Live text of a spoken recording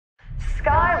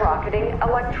skyrocketing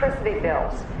electricity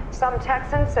bills. Some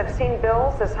Texans have seen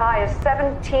bills as high as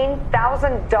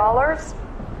 $17,000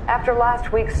 after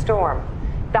last week's storm.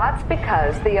 That's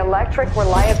because the electric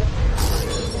reliability...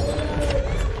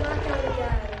 Blackout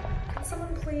again. Can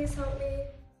someone please help me?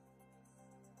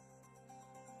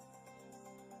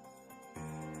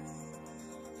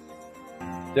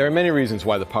 There are many reasons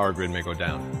why the power grid may go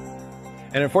down.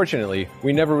 And unfortunately,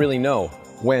 we never really know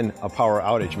when a power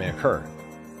outage may occur.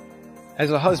 As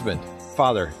a husband,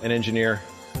 father, and engineer,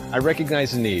 I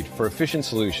recognize the need for efficient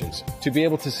solutions to be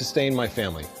able to sustain my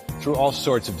family through all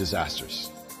sorts of disasters.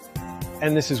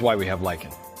 And this is why we have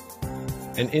Lycan,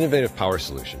 an innovative power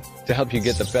solution to help you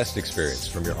get the best experience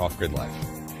from your off-grid life.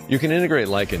 You can integrate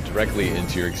Lycan directly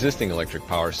into your existing electric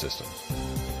power system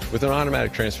with an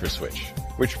automatic transfer switch,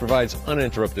 which provides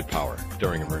uninterrupted power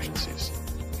during emergencies.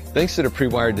 Thanks to the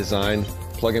pre-wired design,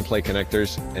 plug-and-play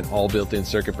connectors, and all built-in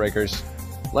circuit breakers,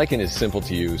 Lycan is simple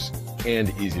to use and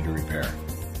easy to repair.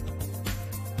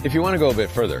 If you want to go a bit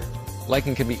further,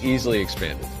 Lycan can be easily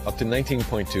expanded up to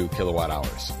 19.2 kilowatt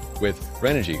hours with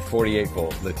Renogy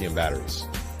 48-volt lithium batteries,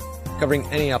 covering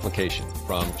any application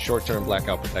from short-term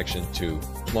blackout protection to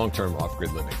long-term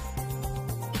off-grid living.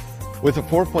 With a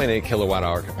 4.8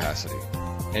 kilowatt-hour capacity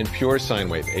and pure sine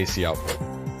wave AC output,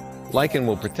 Lycan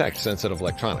will protect sensitive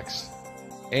electronics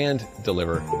and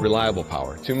deliver reliable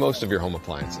power to most of your home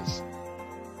appliances.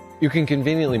 You can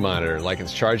conveniently monitor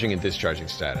Lycan's charging and discharging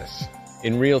status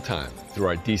in real time through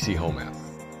our DC Home app.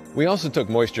 We also took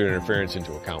moisture interference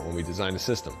into account when we designed the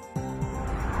system.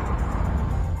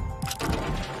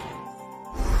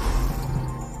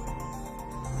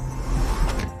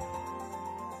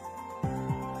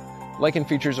 Lycan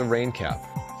features a rain cap,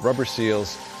 rubber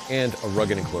seals, and a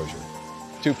rugged enclosure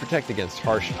to protect against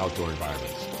harsh outdoor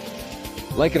environments.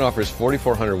 Lycan offers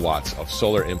 4,400 watts of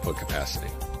solar input capacity.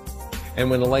 And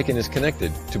when the Lycan is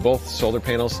connected to both solar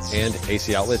panels and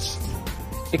AC outlets,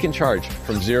 it can charge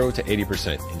from 0 to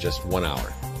 80% in just 1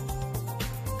 hour.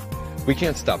 We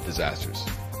can't stop disasters,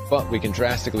 but we can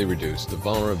drastically reduce the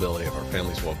vulnerability of our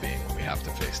family's well-being when we have to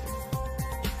face them.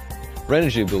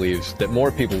 Renogy believes that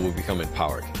more people will become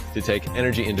empowered to take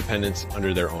energy independence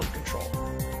under their own control.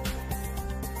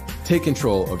 Take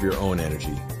control of your own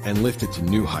energy and lift it to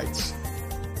new heights.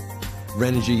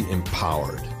 Renogy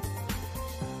Empowered.